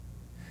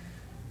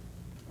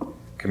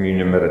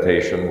communion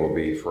meditation will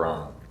be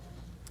from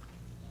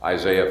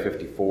Isaiah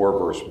 54,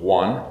 verse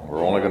 1. We're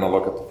only going to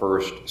look at the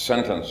first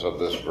sentence of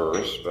this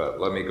verse,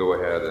 but let me go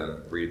ahead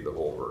and read the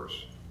whole verse.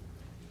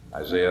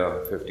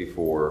 Isaiah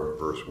 54,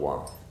 verse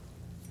 1.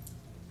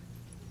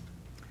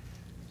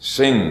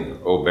 Sing,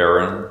 O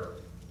barren,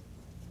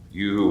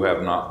 you who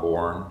have not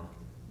borne.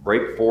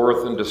 Break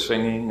forth into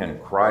singing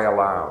and cry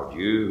aloud,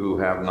 you who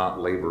have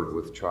not labored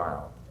with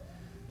child.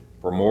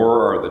 For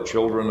more are the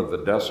children of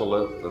the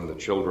desolate than the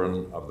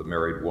children of the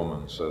married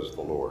woman, says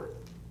the Lord.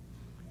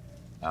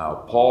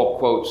 Now, Paul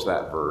quotes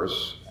that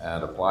verse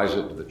and applies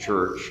it to the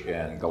church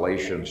in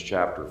Galatians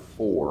chapter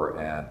 4,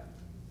 and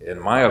in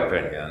my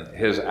opinion,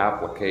 his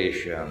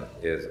application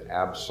is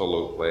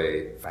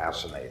absolutely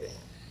fascinating.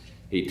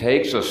 He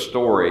takes a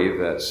story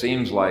that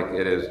seems like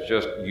it is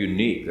just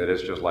unique, that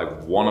it's just like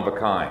one of a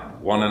kind,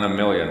 one in a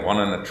million, one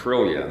in a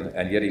trillion,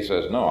 and yet he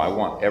says, no, I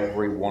want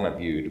every one of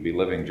you to be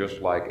living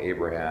just like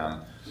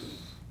Abraham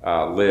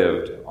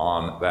lived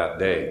on that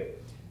day.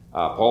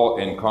 Paul,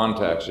 in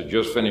context, had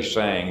just finished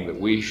saying that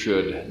we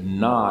should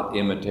not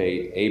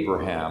imitate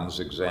Abraham's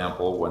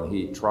example when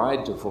he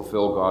tried to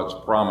fulfill God's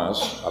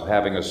promise of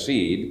having a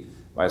seed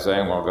by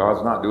saying, well,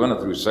 God's not doing it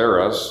through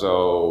Sarah,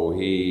 so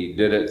he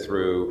did it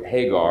through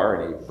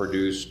Hagar, and he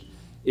produced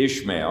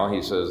Ishmael.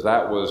 He says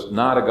that was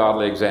not a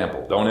godly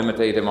example. Don't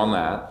imitate him on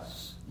that,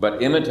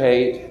 but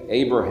imitate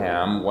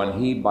Abraham when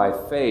he, by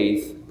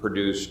faith,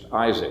 produced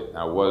Isaac.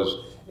 Now,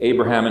 was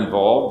Abraham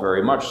involved?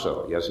 Very much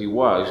so. Yes, he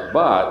was,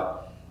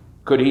 but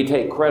could he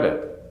take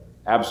credit?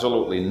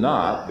 Absolutely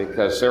not,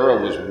 because Sarah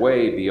was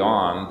way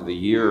beyond the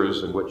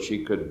years in which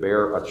she could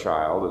bear a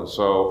child, and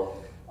so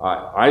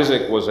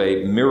Isaac was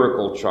a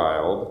miracle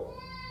child,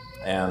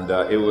 and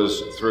it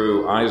was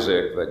through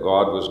Isaac that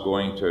God was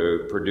going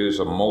to produce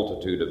a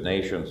multitude of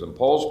nations. And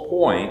Paul's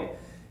point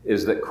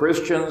is that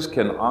Christians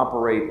can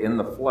operate in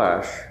the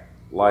flesh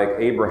like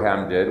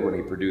Abraham did when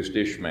he produced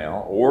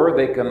Ishmael, or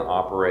they can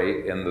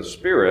operate in the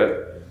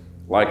spirit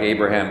like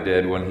Abraham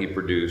did when he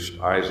produced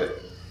Isaac.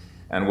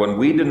 And when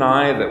we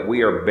deny that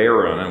we are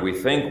barren and we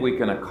think we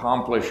can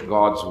accomplish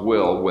God's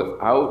will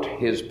without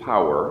his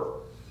power,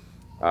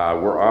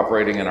 we're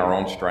operating in our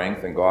own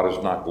strength and God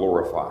is not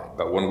glorified.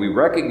 But when we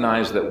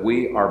recognize that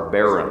we are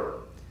barren,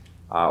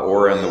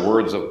 or in the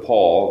words of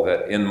Paul,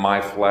 that in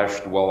my flesh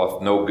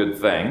dwelleth no good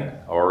thing,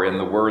 or in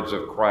the words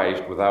of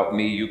Christ, without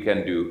me you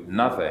can do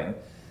nothing,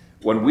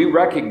 when we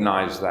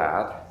recognize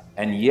that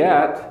and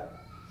yet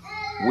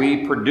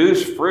we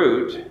produce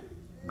fruit,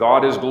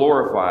 God is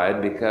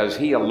glorified because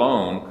he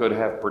alone could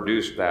have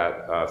produced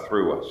that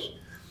through us.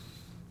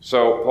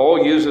 So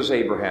Paul uses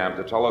Abraham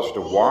to tell us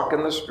to walk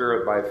in the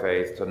Spirit by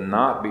faith, to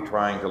not be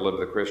trying to live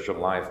the Christian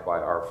life by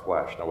our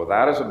flesh. Now, with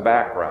that as a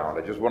background,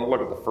 I just want to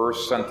look at the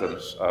first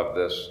sentence of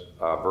this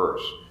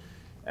verse,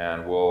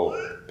 and we'll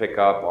pick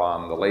up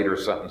on the later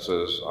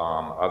sentences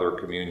on other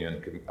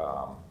communion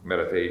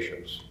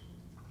meditations.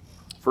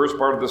 First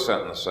part of the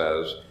sentence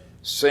says,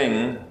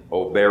 "Sing,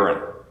 O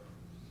barren."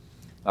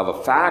 Now, the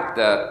fact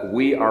that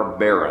we are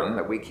barren,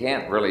 that we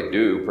can't really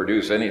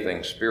produce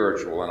anything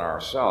spiritual in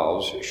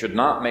ourselves, should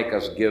not make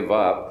us give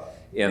up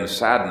in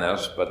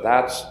sadness, but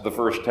that's the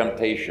first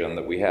temptation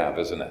that we have,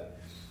 isn't it?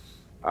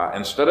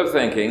 Instead of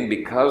thinking,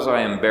 because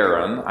I am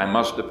barren, I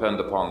must depend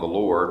upon the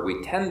Lord,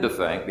 we tend to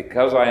think,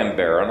 because I am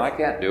barren, I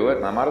can't do it,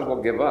 and I might as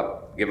well give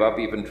up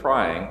even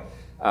trying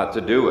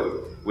to do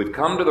it. We've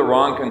come to the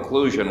wrong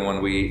conclusion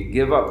when we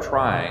give up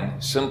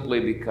trying simply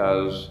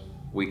because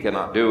we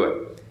cannot do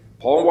it.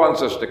 Paul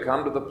wants us to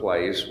come to the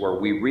place where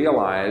we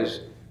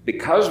realize,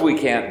 because we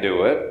can't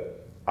do it,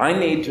 I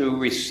need to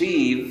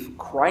receive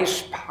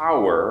Christ's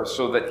power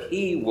so that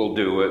he will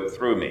do it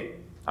through me.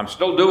 I'm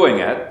still doing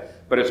it,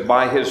 but it's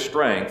by his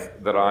strength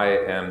that I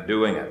am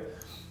doing it.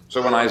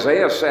 So when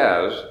Isaiah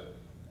says,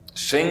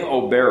 "Sing,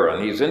 O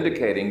barren," he's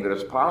indicating that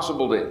it's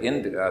possible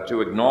to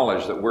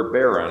acknowledge that we're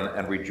barren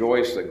and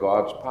rejoice that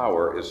God's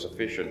power is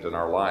sufficient in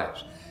our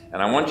lives.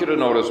 And I want you to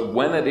notice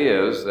when it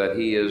is that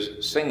he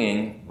is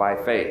singing by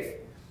faith.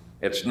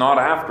 It's not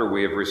after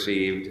we have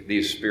received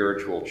these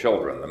spiritual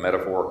children, the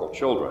metaphorical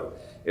children.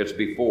 It's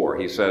before.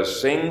 He says,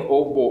 "Sing,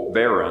 O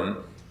barren,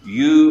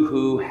 you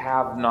who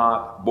have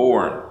not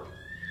borne."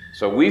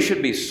 So we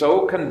should be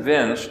so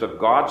convinced of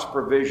God's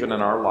provision in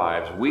our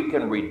lives, we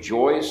can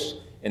rejoice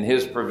in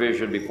his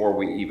provision before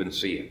we even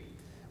see it.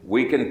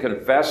 We can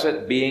confess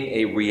it being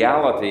a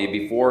reality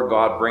before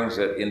God brings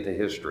it into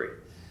history.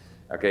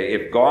 Okay,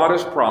 if God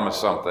has promised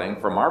something,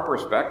 from our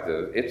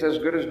perspective, it's as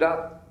good as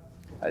done.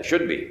 It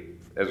should be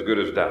as good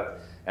as done.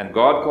 And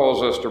God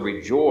calls us to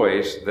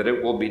rejoice that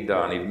it will be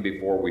done even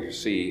before we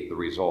see the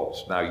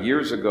results. Now,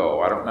 years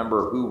ago, I don't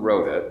remember who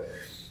wrote it,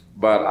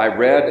 but I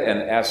read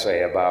an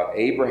essay about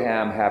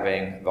Abraham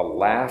having the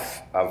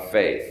laugh of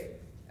faith.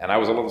 And I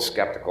was a little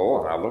skeptical,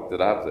 and I looked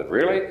it up, that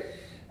really?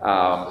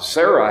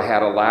 Sarah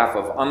had a laugh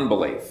of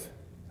unbelief,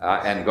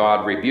 and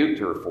God rebuked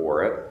her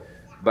for it.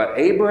 But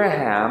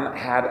Abraham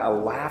had a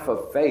laugh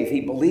of faith.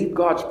 He believed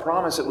God's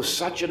promise. It was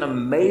such an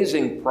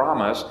amazing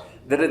promise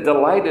that it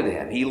delighted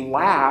him. He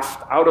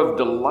laughed out of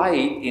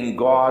delight in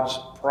God's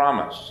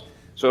promise.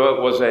 So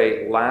it was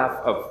a laugh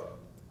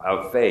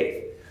of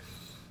faith.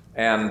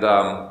 And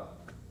that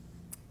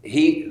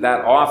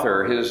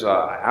author, his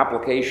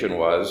application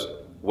was,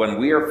 when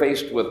we are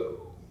faced with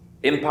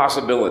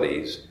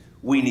impossibilities,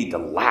 we need to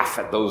laugh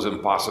at those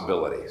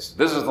impossibilities.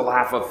 This is the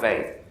laugh of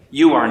faith.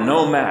 You are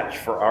no match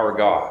for our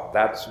God.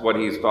 That's what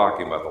he's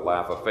talking about, the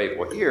laugh of faith.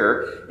 Well,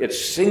 here, it's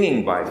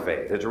singing by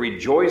faith. It's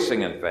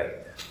rejoicing in faith.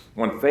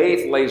 When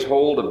faith lays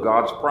hold of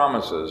God's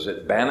promises,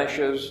 it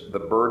banishes the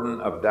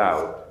burden of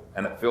doubt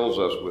and it fills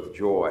us with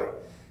joy.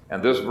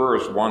 And this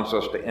verse wants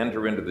us to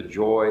enter into the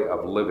joy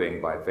of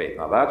living by faith.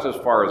 Now, that's as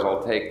far as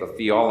I'll take the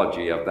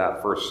theology of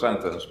that first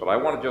sentence, but I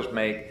want to just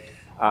make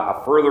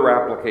a further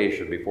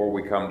application before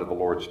we come to the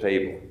Lord's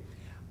table.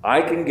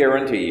 I can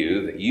guarantee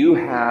you that you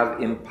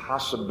have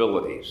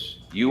impossibilities.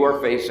 You are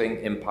facing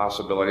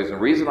impossibilities. And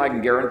the reason I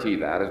can guarantee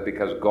that is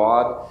because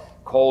God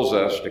calls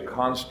us to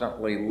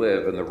constantly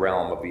live in the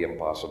realm of the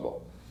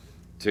impossible,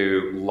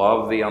 to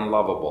love the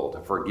unlovable, to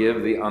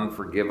forgive the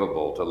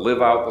unforgivable, to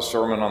live out the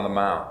Sermon on the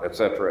Mount,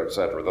 etc.,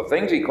 etc. The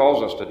things he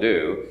calls us to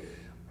do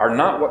are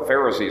not what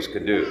Pharisees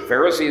can do.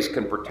 Pharisees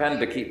can pretend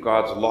to keep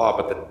God's law,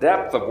 but the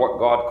depth of what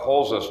God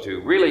calls us to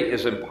really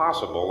is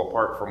impossible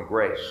apart from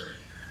grace.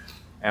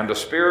 And the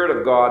Spirit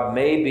of God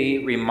may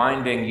be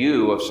reminding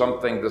you of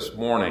something this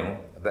morning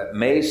that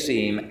may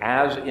seem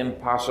as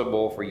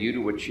impossible for you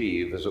to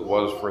achieve as it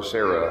was for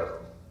Sarah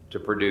to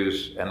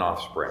produce an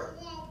offspring.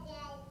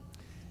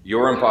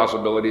 Your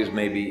impossibilities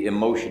may be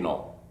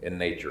emotional in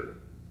nature,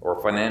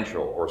 or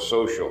financial, or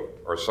social,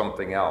 or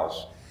something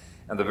else.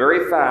 And the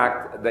very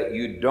fact that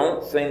you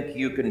don't think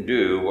you can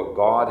do what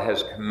God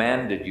has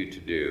commanded you to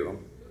do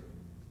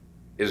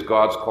is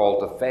God's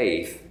call to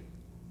faith,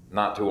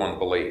 not to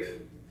unbelief.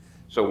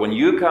 So when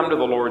you come to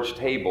the Lord's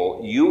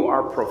table, you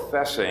are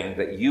professing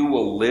that you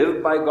will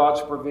live by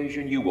God's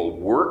provision, you will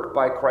work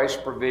by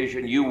Christ's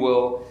provision, you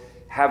will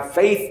have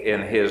faith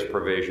in his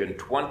provision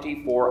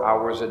 24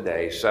 hours a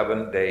day,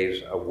 7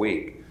 days a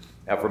week.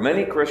 Now, for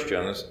many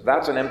Christians,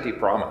 that's an empty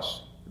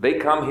promise. They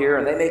come here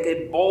and they make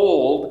a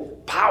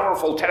bold,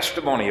 powerful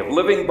testimony of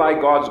living by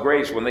God's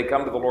grace when they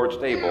come to the Lord's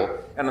table,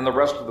 and in the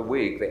rest of the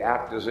week, they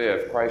act as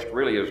if Christ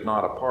really is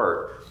not a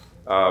part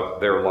of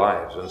their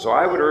lives. And so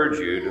I would urge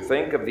you to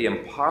think of the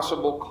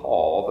impossible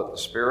call that the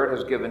Spirit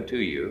has given to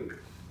you,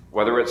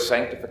 whether it's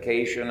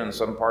sanctification in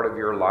some part of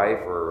your life,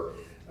 or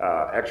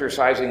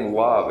exercising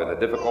love in a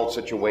difficult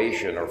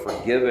situation, or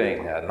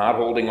forgiving, not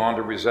holding on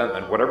to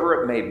resentment,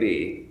 whatever it may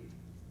be,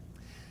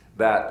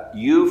 that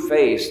you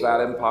face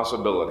that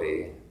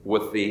impossibility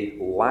with the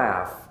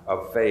laugh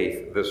of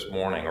faith this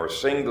morning, or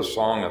sing the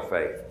song of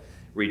faith.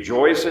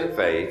 Rejoice in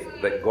faith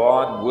that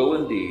God will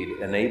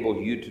indeed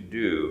enable you to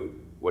do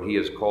what he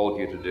has called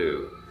you to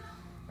do,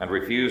 and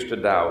refuse to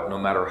doubt no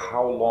matter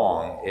how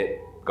long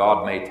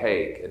God may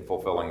take in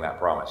fulfilling that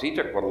promise. He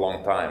took quite a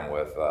long time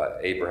with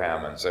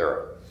Abraham and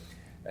Sarah.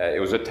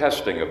 It was a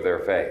testing of their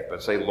faith.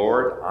 But say,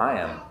 Lord, I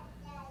am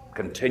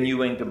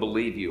continuing to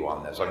believe you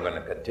on this. I'm going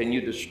to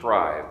continue to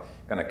strive,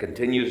 going to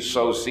continue to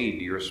sow seed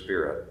to your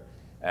Spirit,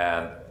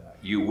 and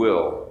you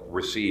will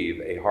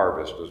receive a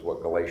harvest, is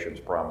what Galatians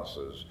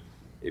promises,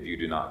 if you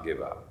do not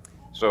give up.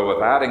 So with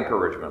that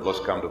encouragement, let's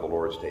come to the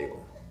Lord's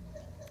table.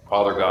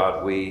 Father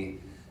God,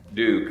 we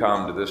do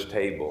come to this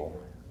table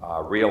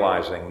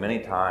realizing many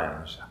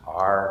times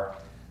our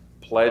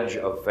pledge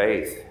of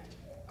faith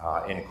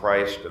in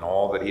Christ and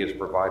all that he has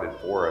provided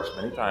for us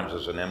many times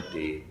is an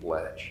empty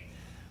pledge.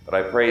 But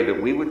I pray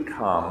that we would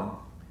come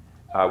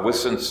with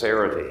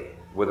sincerity,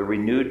 with a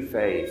renewed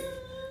faith,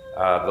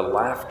 the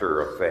laughter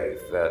of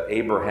faith that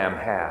Abraham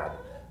had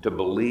to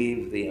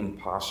believe the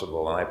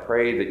impossible. And I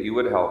pray that you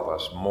would help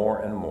us more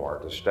and more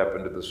to step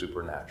into the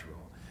supernatural.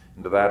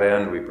 And to that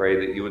end, we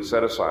pray that you would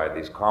set aside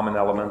these common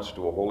elements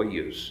to a holy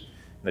use,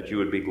 and that you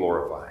would be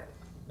glorified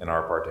in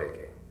our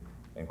partaking.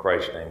 In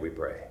Christ's name we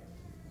pray.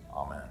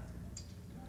 Amen.